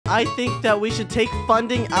I think that we should take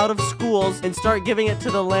funding out of schools and start giving it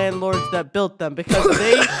to the landlords that built them because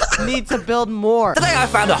they need to build more. Today I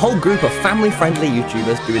found a whole group of family-friendly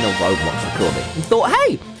YouTubers doing a Roblox recording and thought,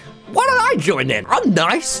 hey, why don't I join in? I'm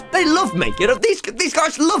nice. They love me. You know, these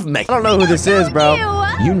guys love me. I don't know who this is, bro.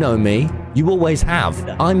 You know me. You always have.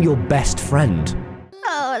 I'm your best friend.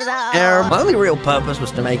 Oh, no. My only real purpose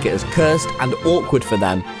was to make it as cursed and awkward for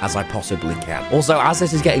them as I possibly can. Also, as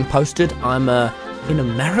this is getting posted, I'm in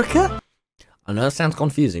America? I know it sounds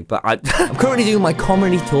confusing, but I'm currently doing my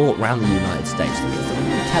comedy tour around the United States.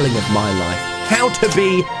 Telling of my life. How to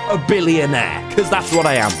be a billionaire, because that's what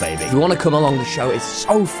I am, baby. If you want to come along the show, it's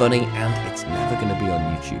so funny, and it's never going to be on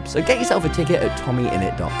YouTube. So get yourself a ticket at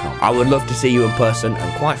TommyInnit.com. I would love to see you in person,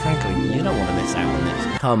 and quite frankly, you don't want to miss out on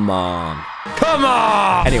this. Come on. Come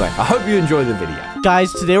on! Anyway, I hope you enjoy the video.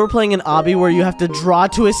 Guys, today we're playing an obby where you have to draw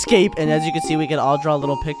to escape, and as you can see, we can all draw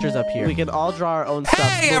little pictures up here. We can all draw our own stuff.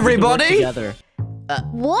 Hey, everybody! Together.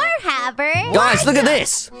 Warhammer? Guys, look at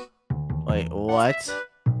this! Wait, what?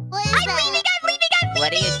 I'm leaving.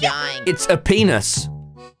 What are you drawing? It's a penis.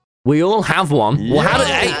 We all have one. Yeah. Well, how do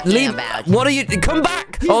Talking leave? about? What are you? Come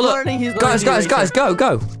back! He's look. learning, he's guys, learning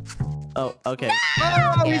go. Oh, okay.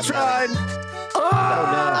 Oh, we tried.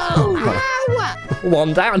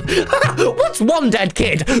 One down. What's one dead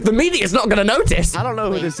kid? The media's not gonna notice. I don't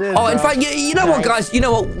know who this is. Oh, in fact, you know what, guys? You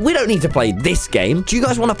know what? We don't need to play this game. Do you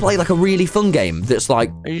guys want to play like a really fun game that's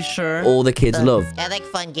like Are you sure? all the kids love? I like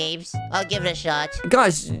fun games. I'll give it a shot.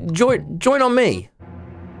 Guys, join on me.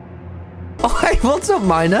 Oh, hey, what's up,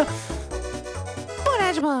 Miner?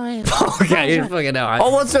 Okay, you fucking know. Oh,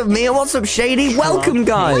 what's up, Mia? What's up, Shady? Welcome,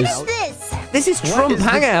 guys. What is this? This is Trump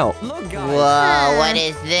Hangout. Look, guys. Whoa, what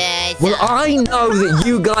is this? Well, I know that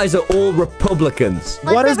you guys are all Republicans.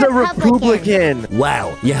 What is the Republican?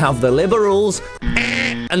 Well, you have the liberals,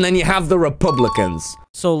 and then you have the Republicans.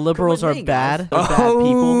 So liberals are bad? They're bad people?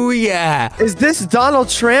 Oh, yeah. Is this Donald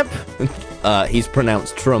Trump? He's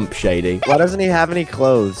pronounced Trump, Shady. Why doesn't he have any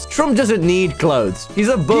clothes? Trump doesn't need clothes. He's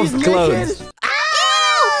above clothes.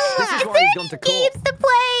 This is why he's gone to court. Games to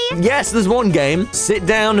play. Yes, there's one game. Sit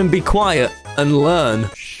down and be quiet and learn.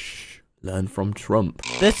 Shh. Learn from Trump.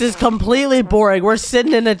 This is completely boring. We're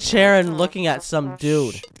sitting in a chair and looking at some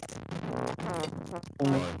dude.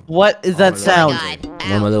 What is that sound?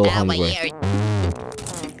 I'm a little hungry.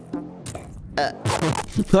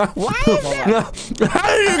 How did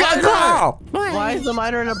you get that? Why is the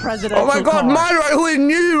miner in a presidential Oh my god, car? miner, who is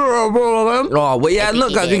new? Oh, well, yeah,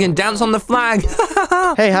 look, guys, we can dance on the flag.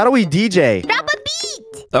 Hey, how do we DJ? Drop a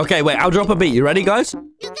beat. Okay, wait, I'll drop a beat. You ready, guys?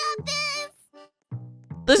 You got this.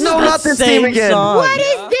 This is No, the not this same team again. song. What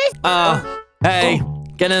is this? Hey,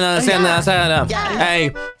 get in there, stand there, stand there.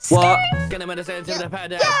 Hey, what?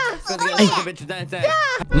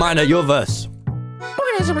 Miner, your verse.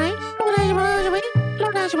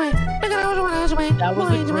 That was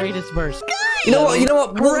the greatest verse. You know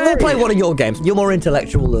what? We'll play one of your games. You're more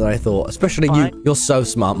intellectual than I thought, especially you. You're so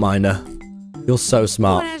smart, Miner. You're so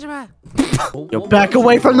smart. Yo, back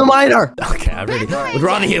away from the miner. Okay, I really would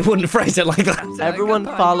rather you wouldn't phrase it like that. Everyone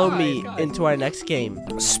follow me into our next game.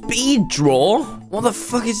 Speed draw? What the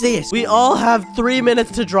fuck is this? We all have 3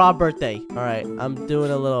 minutes to draw a birthday. All right, I'm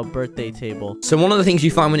doing a little birthday table. So one of the things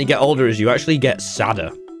you find when you get older is you actually get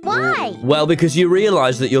sadder. Why? Well, because you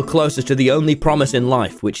realize that you're closer to the only promise in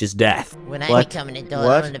life, which is death. When I What? become an adult,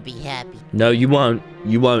 What? I want to be happy. No, you won't.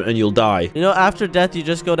 You won't, and you'll die. You know, after death, you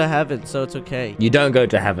just go to heaven, so it's okay. You don't go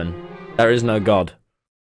to heaven. There is no God.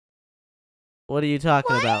 What are you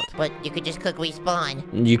talking about? But you could just click respawn.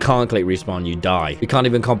 You can't click respawn, you die. You can't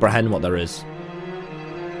even comprehend what there is.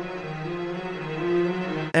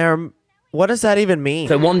 What does that even mean?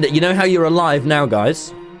 So one day, you know how you're alive now,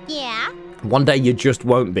 guys? Yeah. One day you just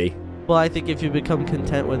won't be. Well, I think if you become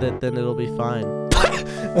content with it, then it'll be fine.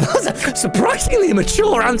 That's a surprisingly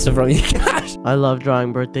mature answer from you, Cash. I love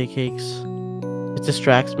drawing birthday cakes. It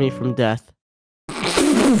distracts me from death.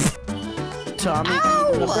 Tommy,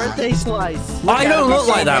 the birthday slice. I don't look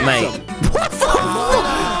like that, mate. What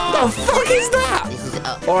the fuck is that? This is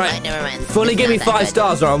All right, never mind. fully give me 5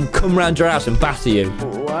 stars or I'll come round your house and batter you.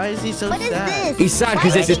 Why is he so What is sad? this? He's sad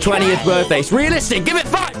because it's his 20th birthday. It's realistic. Give it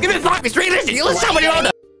 5. Give it 5. It's realistic. You'll understand when you're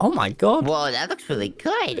older. Oh my god. Whoa, that looks really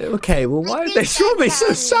good. Okay, well, why did they show me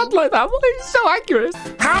so sad like that? Why is it so accurate?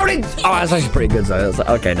 How did... Oh, that's actually pretty good, so like,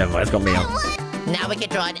 okay, never mind. It's got me on. Now we can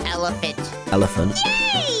draw an elephant. Elephant.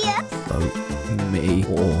 Yay! Vote me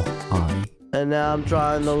or I. And now I'm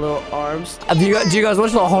drawing the little arms. Do you guys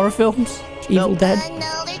watch a lot of horror films? Evil Dead?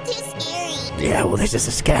 No, they're too scary. Yeah, well, this is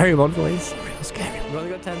a scary one, boys. Real scary. We've only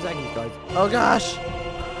got 10 seconds, guys. Oh gosh.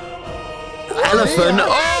 Elephant.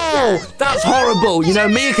 Oh! Oh, that's horrible. You know,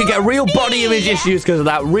 Mia could get real body image issues because of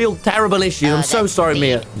that. Real terrible issue. I'm so sorry,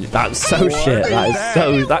 Mia. That's so shit.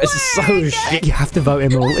 That is so shit. You have to vote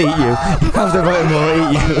him or we'll eat you. You have to vote him or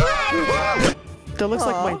we'll eat you. That looks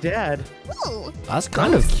like my dad. That's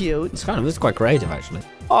kind of cute. It's quite creative, actually.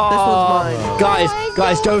 This one's mine.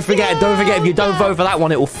 Guys, don't forget, if you don't vote for that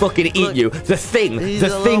one, it will fucking eat you. The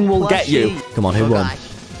thing will get you. Come on, who won?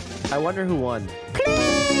 I wonder who won.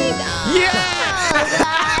 Yeah!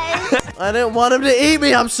 I didn't want him to eat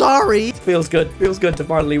me. I'm sorry. Feels good to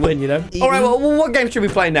finally win, you know? All right, well, what game should we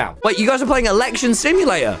play now? Wait, you guys are playing Election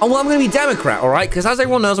Simulator. Oh, well, I'm going to be Democrat, all right? Because as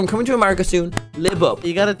everyone knows, I'm coming to America soon. Live up.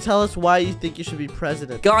 You got to tell us why you think you should be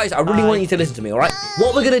president. Guys, I really want you to listen to me, all right?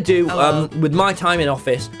 What we're going to do with my time in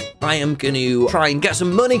office, I am going to try and get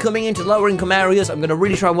some money coming into lower income areas. I'm going to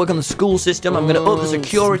really try and work on the school system. I'm going to up the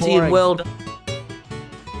security in world.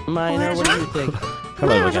 Minor, what do you think?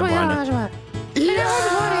 Hello again, Minor.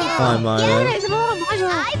 Hi, Minor. I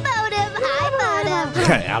vote him.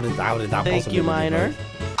 Okay, how did that Thank you, Minor.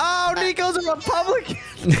 Oh, Nico's a Republican.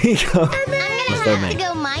 Nico. I'm gonna have to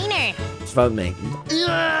go minor. Let's vote me.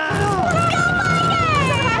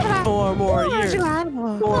 4 more years. 4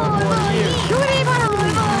 more years.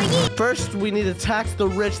 First, we need to tax the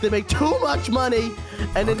rich. They make too much money,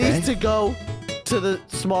 and it needs to go to the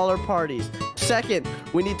smaller parties. Second,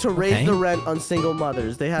 we need to raise the rent on single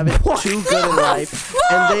mothers. They have it too good in life.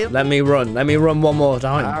 And they Let me run one more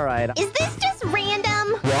time. All right. Is this just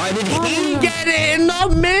random? Why did he get it?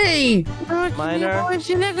 Not me! Minor. You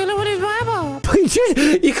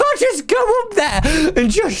can't just go up there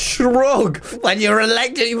and just shrug when you're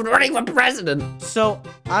elected. You're running for president. So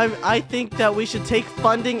I think that we should take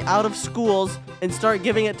funding out of schools and start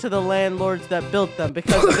giving it to the landlords that built them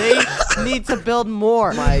because they need to build more.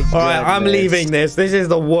 All right, I'm leaving this. This is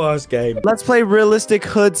the worst game. Let's play Realistic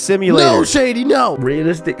Hood Simulator. No, Shady, no.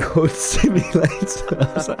 Realistic Hood Simulator.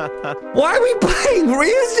 Why are we playing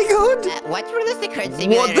Realistic Hood? What's realistic hood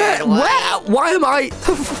simulator? What the? Why am I?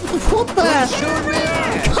 What the? Guys,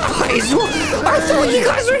 I thought you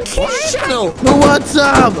guys were in Kids Channel. What's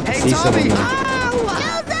up? Hey, Tommy.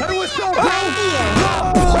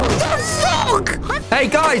 Hey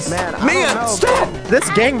guys, Mia, stop! This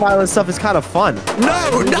gang violence stuff is kind of fun.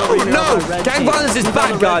 No! Gang violence is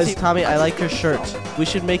bad, guys. Tommy, I like your shirt. We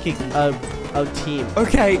should make a team.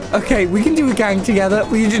 Okay, we can do a gang together.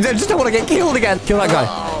 We just don't want to get killed again. Kill that guy.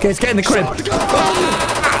 Okay, let's get in the crib.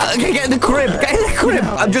 Okay, get in the crib. Get in the crib.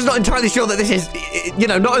 I'm just not entirely sure that this is, you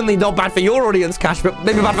know, not only not bad for your audience, Cash, but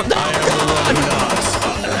maybe bad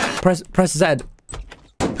for... Press Z.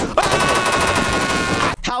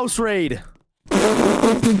 House raid.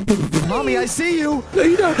 Mommy, I see you. No,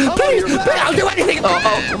 you don't. Please, I'll do anything. No,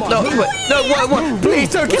 please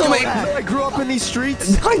don't kill me. I grew up in these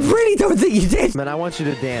streets. I really don't think you did. Man, I want you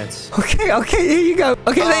to dance. Okay, here you go.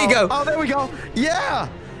 Okay, there you go. Oh, there we go.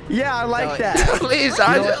 Yeah, I like that. Please,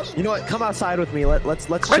 you know what? Come outside with me. Let's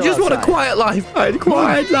chill I just want a outside. quiet life. A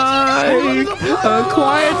quiet life. A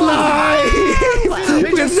quiet life.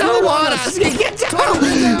 With no one asking. Get down.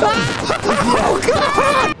 Oh,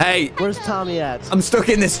 God. Hey, Where's Tommy at? I'm stuck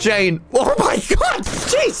in this chain. Oh, my God.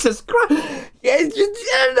 Jesus Christ. I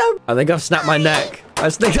think I've snapped my neck. I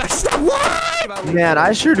think I snapped. What? Man,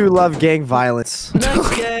 I sure do love gang violence.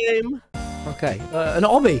 Next game. Okay, an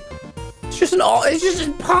obby. It's just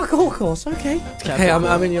a parkour course. Okay. Okay,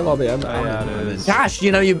 I'm in your lobby. I'm in. Gosh, you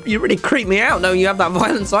know, you really creep me out knowing you have that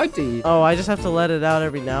violent side to you. Oh, I just have to let it out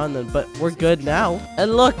every now and then, but we're good now.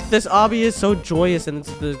 And look, this obby is so joyous, and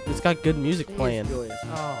it's got good music playing.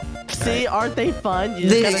 Oh. See, aren't they fun? You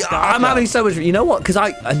just gotta I'm having so much. You know what?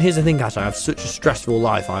 And here's the thing, Cash. I have such a stressful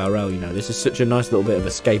life, IRL. You know, this is such a nice little bit of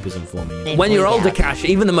escapism for me. When you're older, Cash,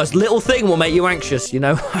 even the most little thing will make you anxious. You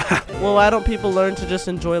know. Well, why don't people learn to just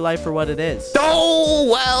enjoy life for what it is? Oh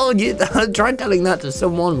well, try telling that to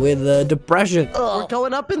someone with depression. We're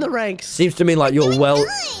going up in the ranks. Seems to me like you're well.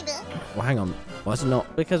 Well, hang on. Why is it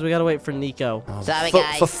not? Because we gotta wait for Nico. Sorry,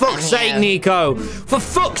 guys. For fuck's sake, Nico. For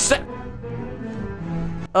fuck's sake.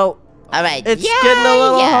 Oh. All right. It's getting a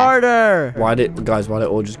little harder. Why did it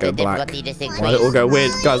all just go black? Difficulty just increased. Why did it all go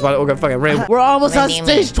weird? Guys, why did it all go fucking weird? We're almost What on do you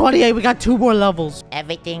stage mean? 28. We got 2 more levels.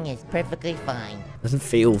 Everything is perfectly fine. Doesn't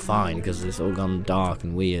feel fine because it's all gone dark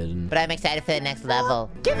and weird. And But I'm excited for the next level.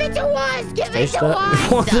 Give it to us! Give it taste to that.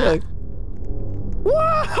 us! What the?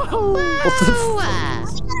 Whoa!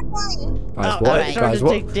 Guys, alright. Starting to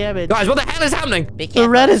what? take damage. Guys, what the hell is happening? Be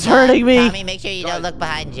careful, red is son. hurting me. Tommy, make sure you don't look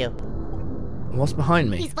behind you. What's behind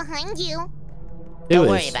me? He's behind you. Don't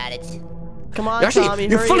Who worry is? about it. Come on, Actually, Tommy,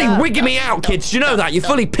 you're hurry fully up. wigging me out, kids. You know that? You're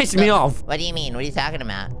fully pissing me off. What do you mean? What are you talking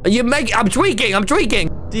about? I'm tweaking.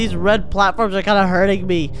 these red platforms are kind of hurting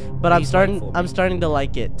me, but I'm starting to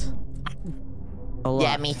like it. A lot.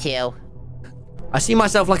 Yeah, me too. I see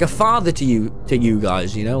myself like a father to you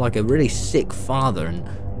guys, you know, like a really sick father,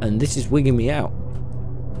 and this is wigging me out.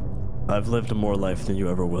 I've lived a more life than you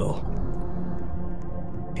ever will.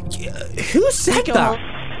 Yeah, who said that?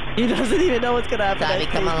 He doesn't even know what's gonna happen. Tommy,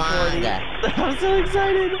 come along. I'm so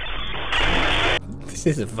excited. This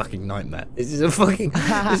is a fucking nightmare. This is a fucking.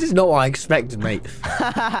 This is not what I expected, mate.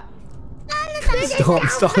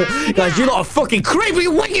 Stop. Guys, you lot are fucking creepy.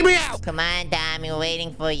 You're waking me out. Come on, Tommy, we're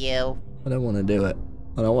waiting for you. I don't want to do it.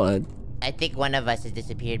 I don't want to. I think one of us has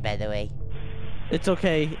disappeared, by the way. It's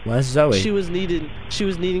okay. Where's Zoe? She was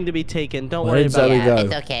needing to be taken. Don't Where worry did about Zoe it. go?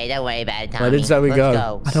 It's okay. Don't worry about it, Tommy. Where did Zoe Let's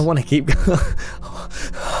go? I don't want to keep going.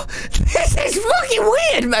 This is fucking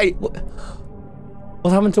weird, mate.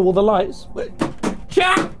 What happened to all the lights?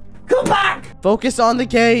 Jack, come back! Focus on the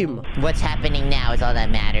game. What's happening now is all that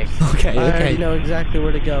matters. Okay, I already okay. know exactly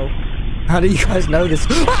where to go. How do you guys know this?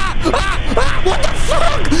 What the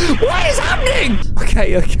fuck? What is happening?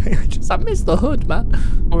 Okay. I missed the hood, man.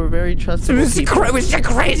 We're very trustable people. It was a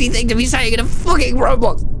crazy thing to be saying in a fucking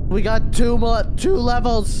Roblox. We got two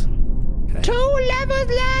levels. Okay. 2 levels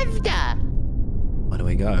left. Where do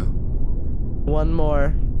we go? One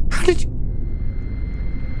more. How did you...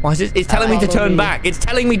 Why is this? It's telling me to turn back. It's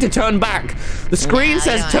telling me to turn back. The screen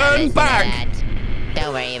says turn back.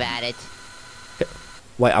 Don't worry about it.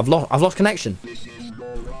 Wait, I've lost connection.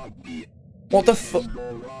 What the fuck?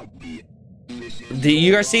 Do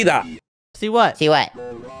you guys see that? See what? See what?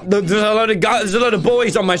 There's a load of guys. There's a load of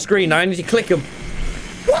boys on my screen. I need to click them.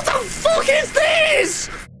 What the fuck is this?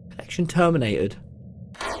 Connection terminated.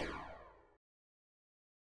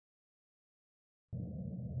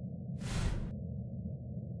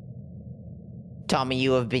 Tommy,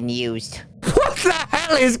 you have been used. What the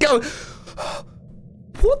hell is going?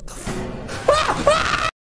 What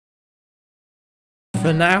the?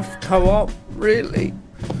 FNAF co-op? Really?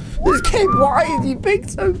 This game, why do you pick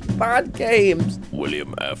so bad games?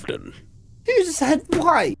 William Afton. You said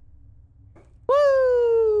why?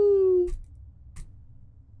 Woo!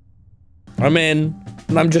 I'm in,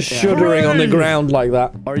 and I'm just shuddering on the ground like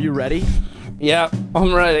that. Are you ready? Yeah,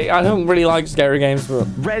 I'm ready. I don't really like scary games, but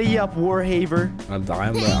Ready up, Warhaver.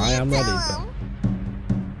 I am ready.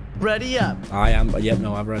 Ready up. I am. Yep,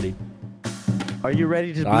 no, I'm ready. Are you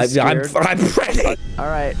ready to be I'm scared? ready. All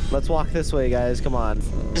right, let's walk this way, guys. Come on.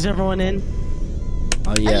 Is everyone in?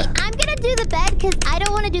 Oh yeah. Okay, I'm gonna do the bed because I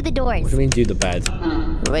don't want to do the doors. What do you mean do the bed?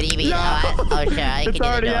 What do you mean? Oh, sure, I can It's do the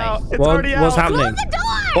already doors. out. It's already out. What's happening? Close the door!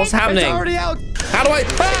 What's happening? It's already out. How do I?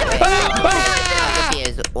 I'm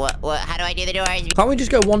confused. What? How do I do the doors? Can't we just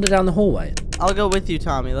go wander down the hallway? I'll go with you,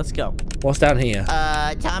 Tommy. Let's go. What's down here?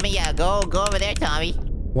 Tommy, yeah, go over there, Tommy.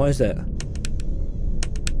 What is it?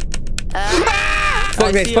 I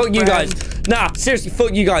Fuck this. see a Fuck you guys. friend. Nah, seriously,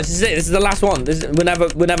 fuck you guys. This is it. This is the last one.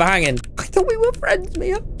 We're never hanging. I thought we were friends,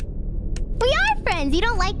 Mia. We are friends. You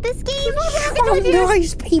don't like this game? Oh,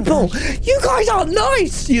 nice people. You guys are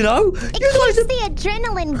nice, you know? It You guys keeps are... the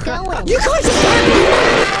adrenaline going. You guys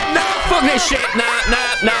are... No, fuck this shit.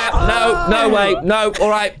 No way. No, all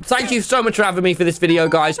right. Thank you so much for having me for this video,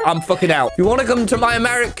 guys. I'm fucking out. If you want to come to my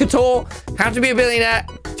America tour, How to Be a Billionaire,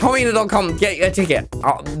 TommyInnit.com, get a ticket.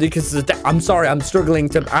 Because I'm sorry, I'm struggling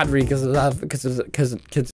to ad read because